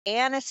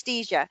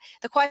anesthesia.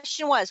 The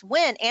question was,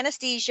 when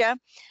anesthesia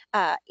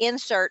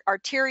insert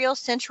arterial,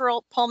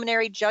 central,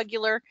 pulmonary,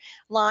 jugular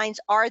lines,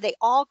 are they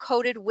all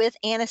coated with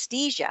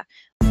anesthesia?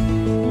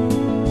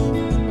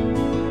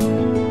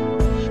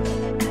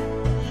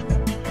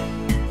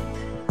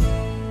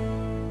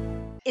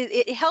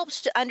 It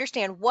helps to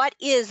understand what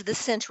is the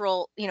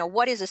central,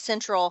 what is a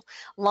central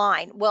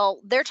line. Well,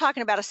 they're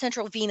talking about a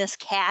central venous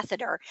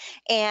catheter,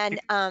 and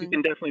You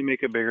can definitely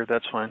make it bigger.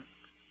 That's fine.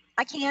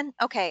 I can.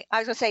 Okay, I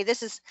was gonna say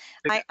this is.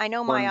 It's I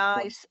know my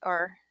 120. eyes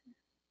are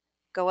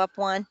go up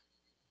one.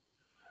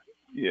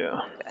 Yeah,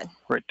 Good.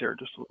 right there,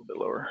 just a little bit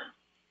lower.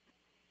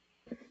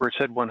 Where it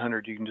said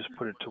 100, you can just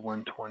put it to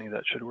 120.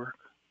 That should work.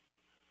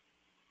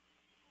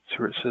 See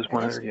where it says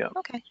 100? Yeah.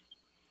 Okay.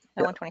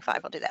 Yeah.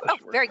 125. I'll do that. Oh,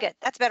 very good.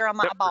 That's better on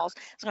my eyeballs.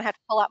 I was gonna have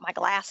to pull out my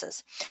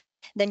glasses.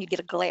 Then you get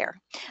a glare.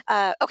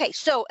 Okay,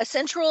 so a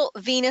central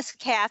venous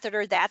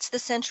catheter, that's the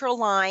central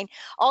line.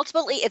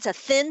 Ultimately, it's a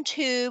thin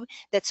tube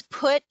that's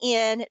put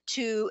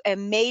into a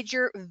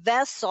major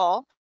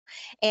vessel,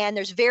 and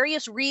there's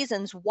various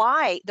reasons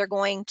why they're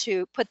going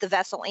to put the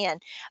vessel in,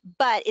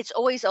 but it's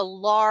always a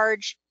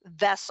large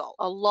vessel,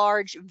 a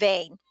large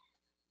vein.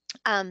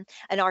 An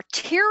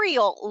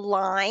arterial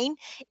line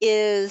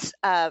is,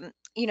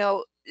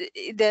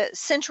 the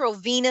central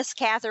venous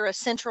catheter, a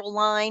central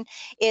line.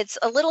 It's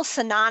a little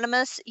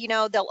synonymous.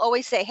 They'll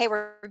always say, hey,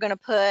 we're going to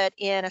put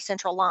in a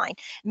central line,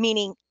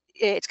 meaning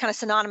it's kind of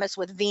synonymous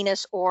with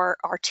venous or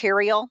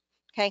arterial.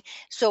 Okay,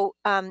 so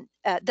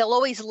they'll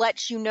always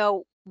let you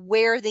know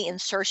where the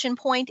insertion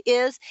point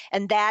is,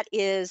 and that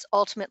is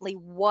ultimately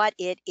what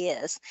it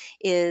is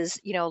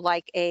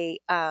like a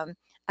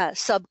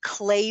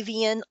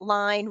subclavian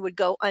line would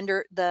go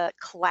under the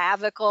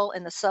clavicle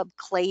and the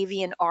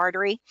subclavian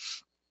artery.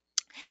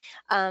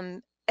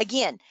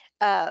 Again,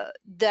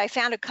 I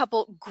found a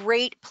couple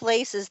great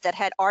places that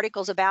had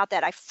articles about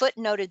that. I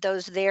footnoted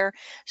those there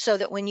so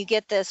that when you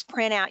get this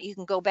printout, you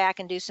can go back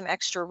and do some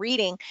extra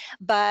reading.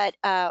 But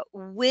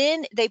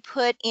when they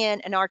put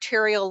in an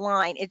arterial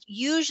line, it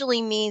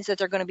usually means that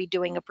they're going to be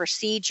doing a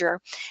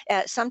procedure.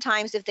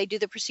 Sometimes if they do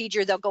the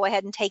procedure, they'll go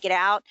ahead and take it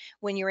out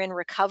when you're in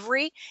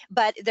recovery.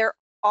 But there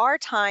are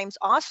times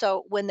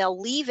also when they'll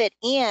leave it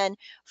in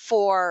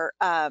for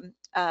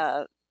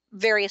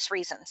various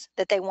reasons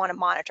that they want to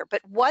monitor. But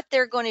what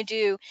they're going to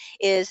do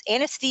is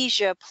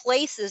anesthesia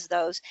places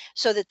those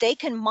so that they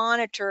can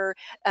monitor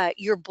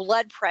your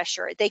blood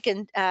pressure. They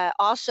can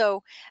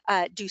also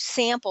do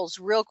samples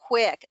real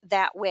quick.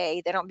 That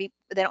way they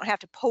don't have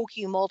to poke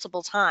you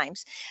multiple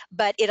times,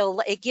 but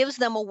it gives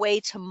them a way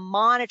to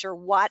monitor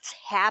what's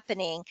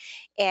happening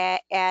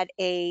at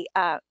a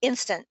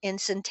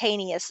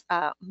instantaneous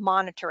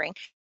monitoring.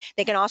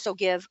 They can also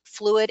give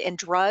fluid and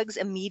drugs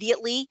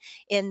immediately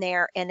in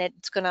there, and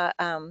it's going to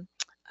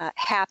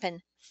happen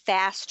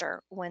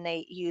faster when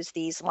they use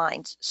these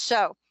lines.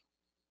 So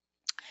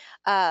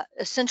a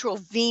central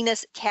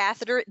venous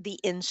catheter, the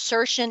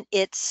insertion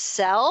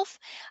itself,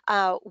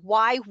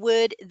 why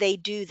would they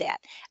do that?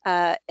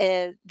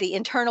 The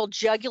internal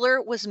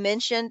jugular was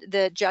mentioned,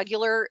 the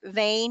jugular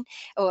vein,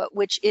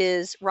 which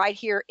is right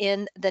here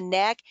in the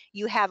neck.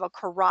 You have a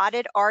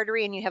carotid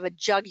artery and you have a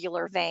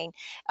jugular vein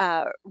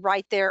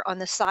right there on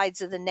the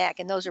sides of the neck.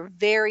 And those are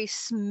very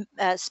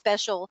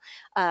special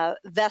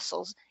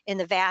vessels in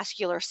the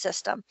vascular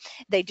system.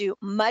 They do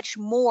much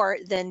more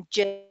than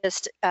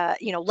just,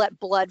 let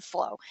blood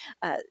flow.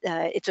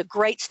 It's a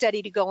great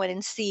study to go in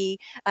and see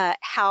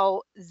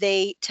how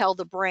they tell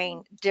the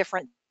brain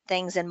different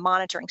things in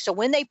monitoring. So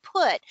when they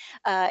put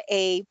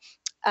a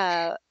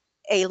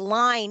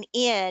line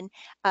in,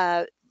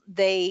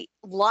 they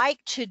like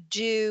to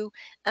do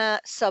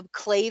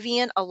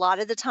subclavian a lot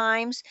of the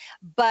times,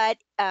 but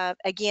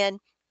again,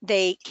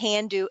 they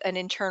can do an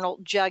internal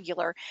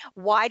jugular.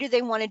 Why do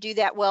they want to do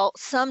that? Well,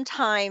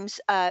 sometimes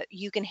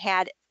you can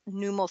have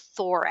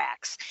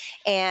pneumothorax,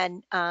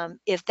 and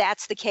if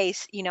that's the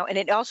case, and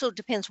it also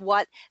depends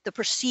what the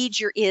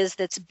procedure is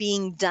that's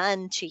being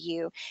done to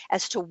you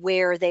as to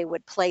where they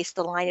would place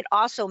the line. It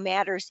also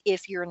matters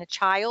if you're in a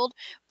child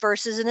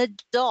versus an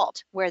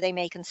adult, where they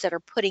may consider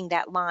putting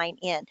that line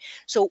in.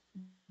 So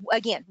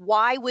again,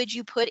 why would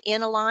you put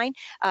in a line?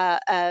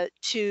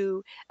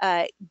 To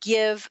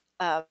give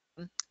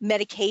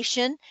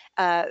medication.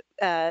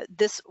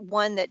 This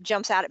one that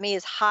jumps out at me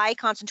is high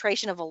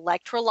concentration of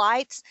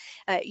electrolytes.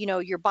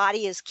 Your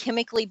body is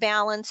chemically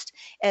balanced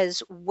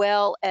as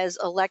well as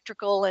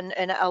electrical and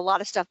a lot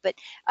of stuff. But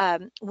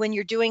when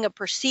you're doing a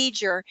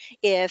procedure,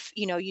 if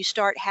you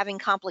start having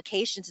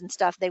complications and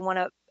stuff, they want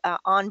to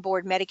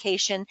onboard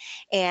medication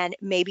and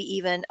maybe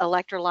even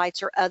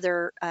electrolytes or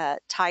other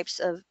types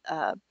of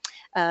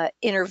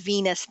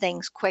intravenous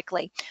things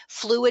quickly.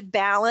 Fluid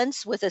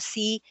balance with a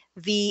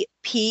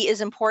CVP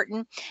is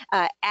important.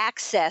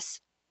 Access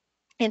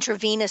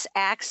intravenous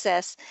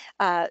access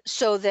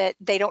so that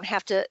they don't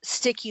have to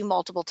stick you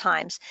multiple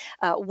times.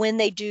 When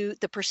they do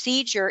the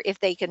procedure, if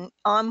they can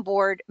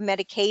onboard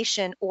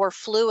medication or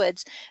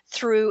fluids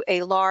through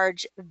a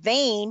large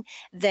vein,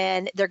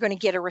 then they're going to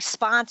get a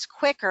response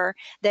quicker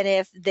than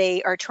if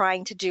they are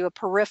trying to do a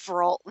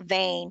peripheral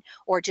vein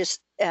or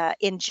just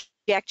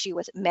inject you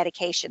with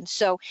medication.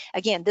 So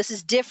again, this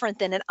is different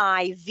than an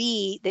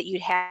IV that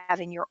you'd have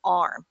in your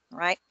arm,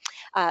 right?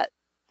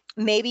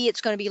 Maybe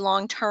it's going to be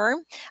long term.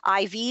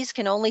 IVs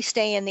can only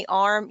stay in the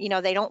arm. You know,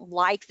 they don't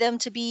like them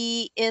to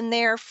be in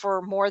there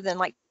for more than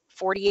like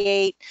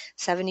 48,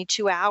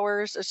 72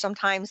 hours, or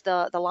sometimes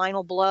the line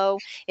will blow.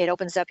 It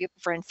opens up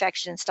for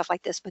infection and stuff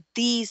like this. But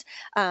these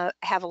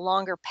have a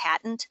longer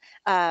patent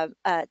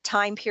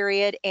time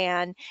period,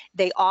 and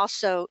they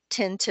also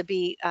tend to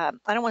be, I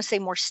don't want to say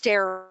more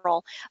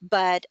sterile,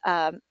 but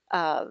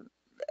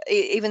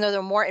even though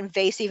they're more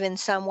invasive in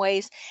some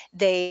ways,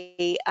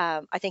 they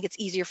I think it's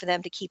easier for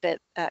them to keep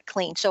it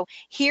clean. So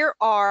here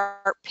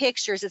are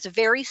pictures. It's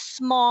very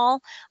small,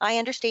 I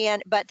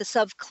understand, but the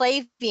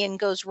subclavian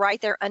goes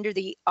right there under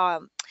the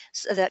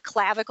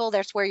clavicle.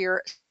 That's where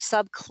your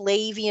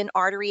subclavian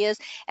artery is,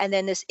 and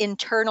then this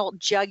internal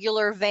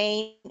jugular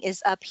vein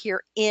is up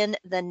here in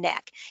the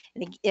neck,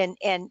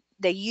 and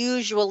they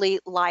usually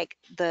like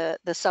the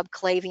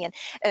subclavian.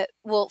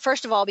 Well,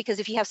 first of all, because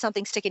if you have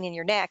something sticking in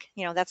your neck,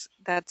 you know, that's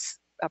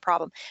a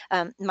problem.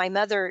 My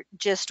mother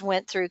just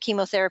went through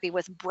chemotherapy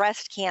with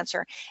breast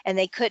cancer, and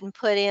they couldn't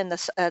put in the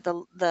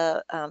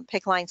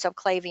PICC line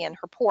subclavian,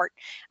 her port,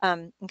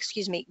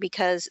 excuse me,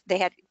 because they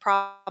had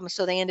problems.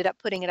 So they ended up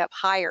putting it up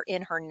higher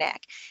in her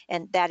neck,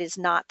 and that is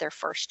not their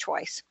first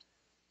choice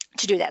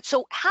to do that.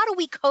 So how do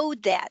we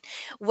code that?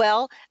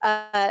 Well,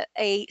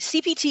 a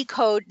CPT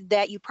code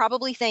that you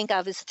probably think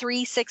of is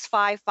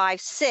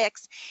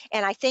 36556,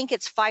 and I think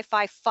it's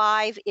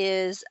 555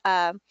 is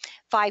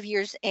 5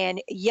 years and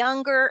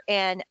younger,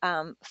 and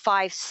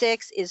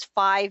 56 is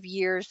 5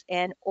 years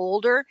and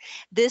older.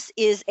 This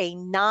is a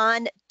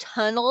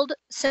non-tunneled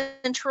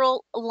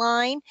central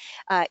line.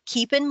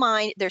 Keep in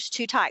mind, there's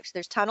two types.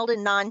 There's tunneled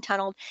and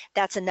non-tunneled.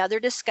 That's another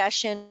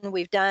discussion.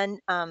 We've done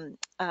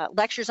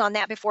lectures on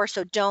that before,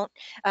 so don't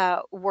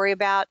worry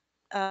about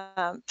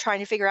trying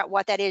to figure out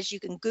what that is. You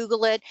can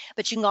Google it,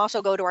 but you can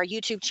also go to our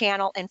YouTube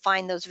channel and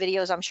find those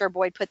videos. I'm sure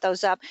Boyd put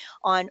those up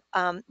on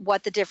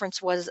what the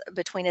difference was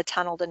between a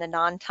tunneled and a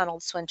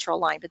non-tunneled central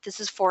line. But this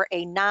is for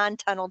a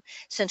non-tunneled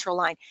central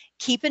line.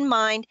 Keep in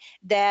mind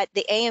that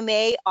the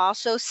AMA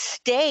also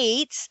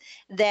states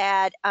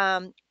that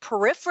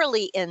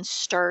peripherally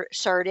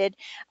inserted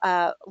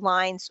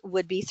lines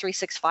would be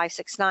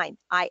 36569.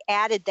 I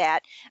added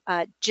that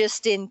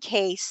just in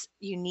case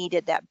you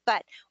needed that.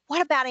 But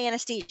what about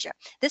anesthesia?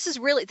 This is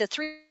really, the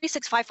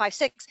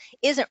 36556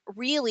 isn't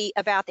really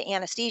about the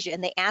anesthesia,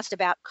 and they asked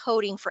about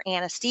coding for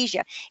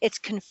anesthesia. It's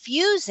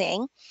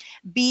confusing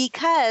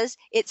because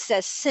it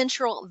says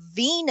central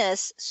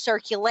venous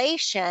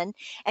circulation,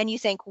 and you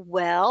think,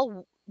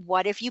 well,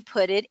 what if you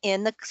put it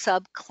in the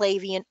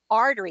subclavian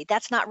artery?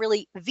 That's not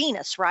really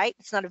venous, right?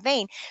 It's not a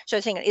vein. So I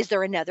was thinking, is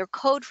there another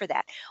code for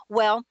that?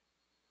 Well,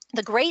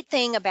 the great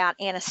thing about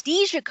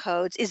anesthesia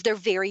codes is they're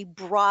very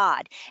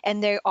broad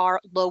and they are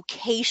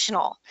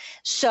locational.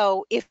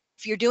 So if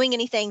you're doing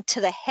anything to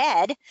the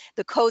head,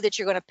 the code that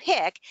you're going to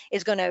pick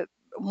is going to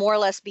more or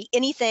less be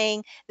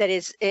anything that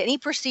is, any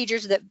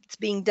procedures that's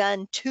being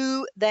done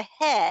to the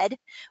head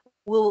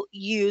will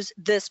use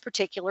this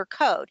particular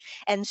code.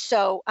 And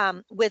so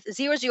with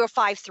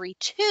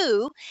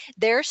 00532,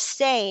 they're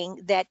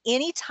saying that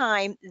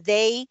anytime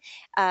they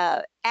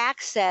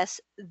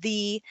access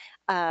the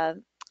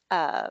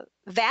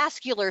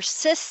vascular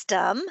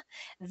system,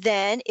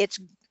 then it's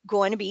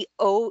going to be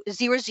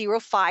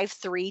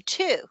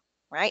 00532,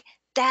 right?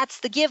 That's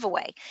the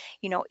giveaway.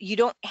 You know, you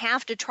don't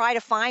have to try to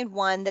find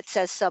one that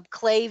says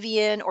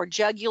subclavian or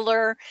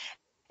jugular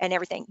and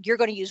everything. You're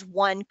going to use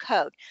one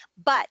code.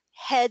 But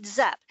heads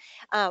up,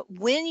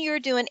 when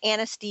you're doing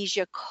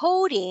anesthesia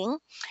coding,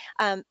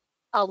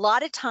 a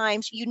lot of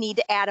times you need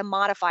to add a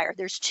modifier.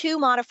 There's two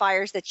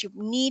modifiers that you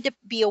need to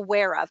be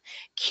aware of.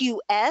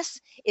 QS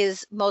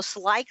is most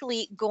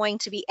likely going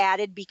to be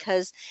added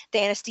because the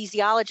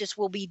anesthesiologist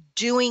will be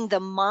doing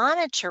the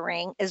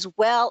monitoring as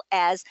well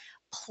as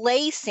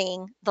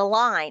placing the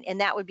line,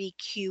 and that would be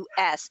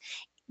QS.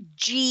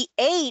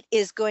 G8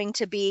 is going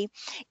to be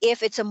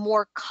if it's a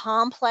more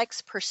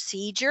complex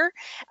procedure.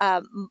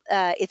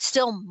 It's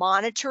still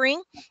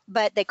monitoring,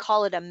 but they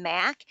call it a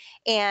MAC,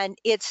 and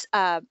it's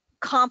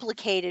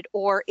complicated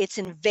or it's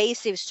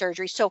invasive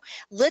surgery. So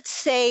let's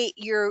say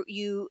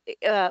you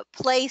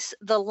place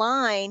the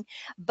line,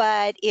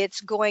 but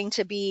it's going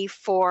to be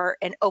for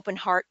an open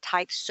heart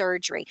type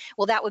surgery.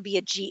 Well, that would be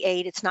a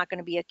G8. It's not going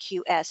to be a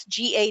QS.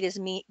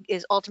 G8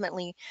 is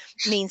ultimately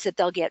means that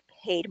they'll get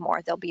paid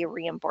more. They'll be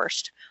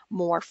reimbursed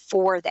more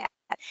for that.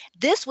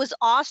 This was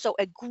also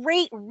a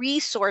great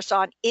resource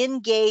on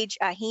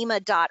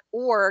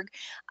engageahema.org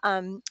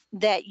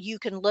that you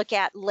can look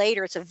at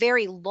later. It's a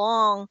very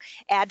long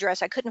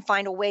address. I couldn't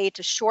find a way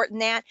to shorten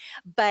that,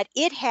 but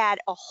it had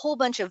a whole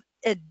bunch of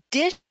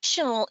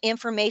additional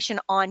information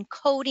on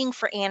coding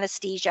for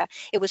anesthesia.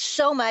 It was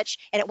so much,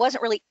 and it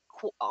wasn't really,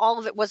 all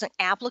of it wasn't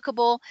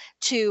applicable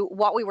to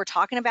what we were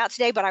talking about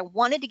today, but I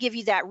wanted to give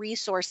you that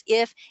resource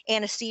if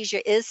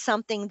anesthesia is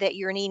something that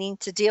you're needing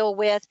to deal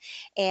with,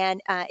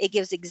 and it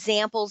gives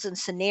examples and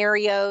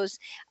scenarios,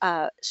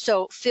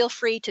 so feel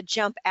free to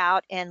jump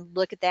out and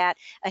look at that.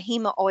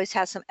 AHEMA always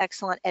has some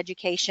excellent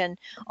education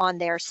on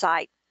their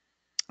site.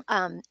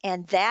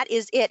 And that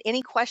is it.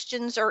 Any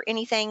questions or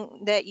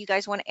anything that you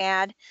guys want to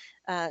add?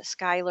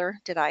 Skylar,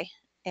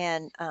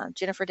 and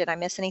Jennifer, did I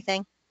miss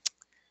anything?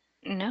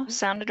 No,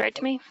 sounded right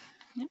to me.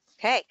 Yep.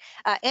 Okay.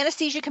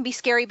 Anesthesia can be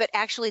scary, but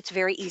actually it's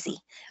very easy.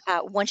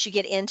 Once you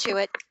get into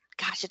it,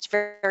 gosh, it's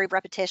very, very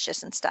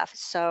repetitious and stuff.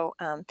 So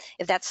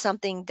if that's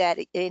something that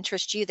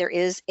interests you, there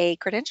is a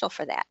credential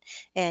for that,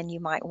 and you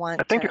might want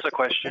I think there's a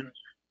question.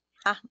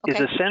 Okay. Is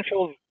a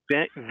central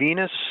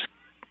venous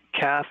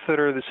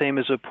catheter the same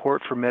as a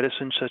port for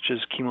medicine such as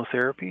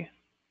chemotherapy?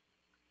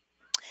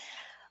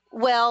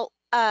 Well,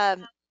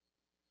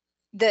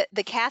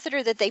 the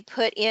catheter that they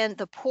put in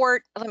the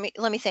port,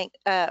 let me think.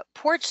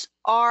 Ports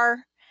are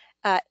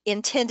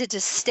intended to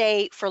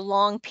stay for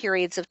long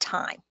periods of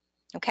time.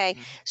 Okay,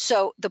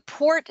 so the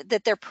port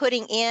that they're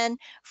putting in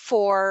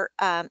for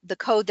the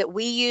code that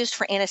we used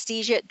for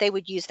anesthesia, they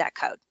would use that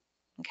code.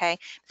 Okay,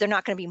 they're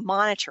not going to be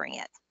monitoring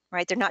it,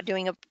 right? They're not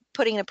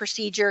putting in a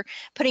procedure,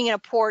 putting in a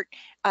port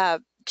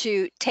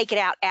to take it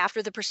out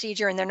after the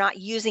procedure, and they're not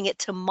using it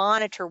to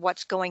monitor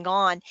what's going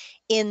on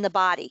in the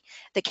body.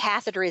 The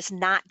catheter is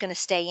not going to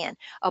stay in.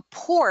 A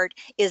port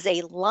is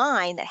a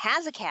line that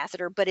has a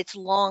catheter, but it's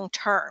long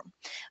term.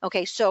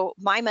 Okay, so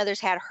my mother's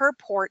had her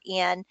port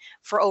in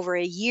for over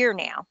a year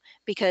now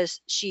because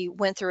she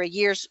went through a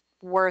year's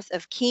worth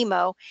of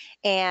chemo,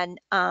 and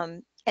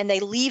they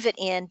leave it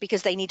in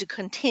because they need to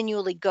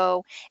continually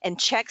go and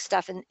check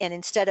stuff, and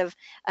instead of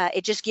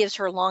it just gives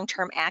her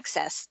long-term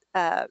access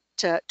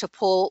to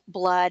pull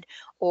blood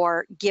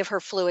or give her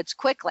fluids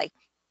quickly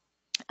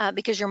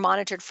because you're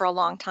monitored for a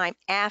long time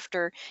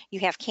after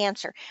you have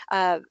cancer.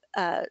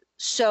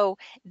 So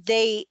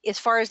as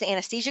far as the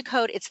anesthesia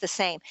code, it's the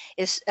same.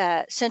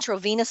 Central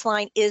venous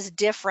line is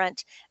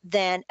different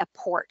than a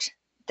port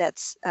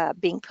that's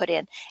being put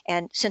in,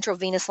 and central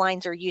venous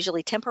lines are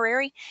usually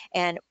temporary,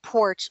 and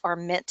ports are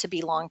meant to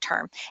be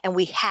long-term, and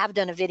we have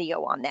done a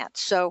video on that.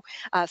 So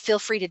feel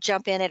free to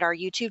jump in at our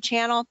YouTube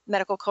channel,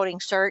 Medical Coding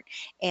Cert,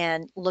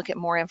 and look at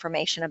more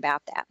information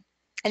about that.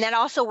 And that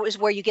also is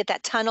where you get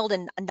that tunneled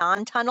and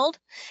non-tunneled.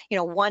 You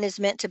know, one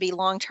is meant to be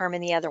long-term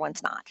and the other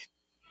one's not.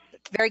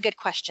 Very good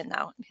question,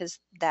 though, because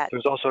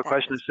there's also a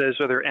question that says,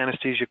 are there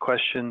anesthesia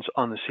questions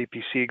on the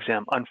CPC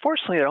exam?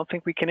 Unfortunately, I don't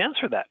think we can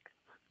answer that.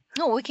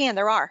 No, we can.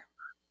 There are.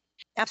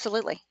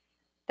 Absolutely.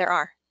 There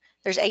are.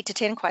 There's 8 to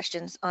 10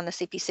 questions on the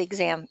CPC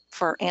exam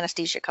for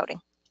anesthesia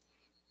coding.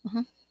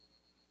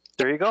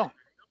 There you go.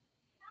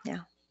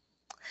 Yeah.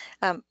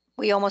 I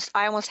almost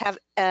have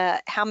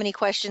how many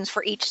questions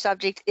for each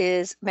subject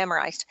is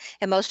memorized,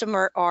 and most of them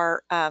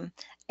are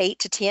 8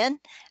 to 10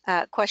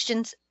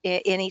 questions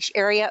in each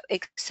area,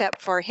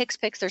 except for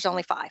HCPCS, there's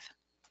only 5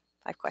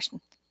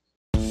 questions.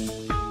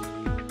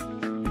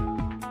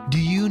 Do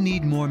you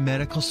need more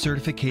medical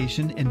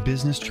certification and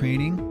business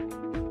training?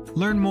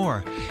 Learn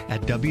more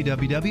at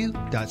www.cco.us.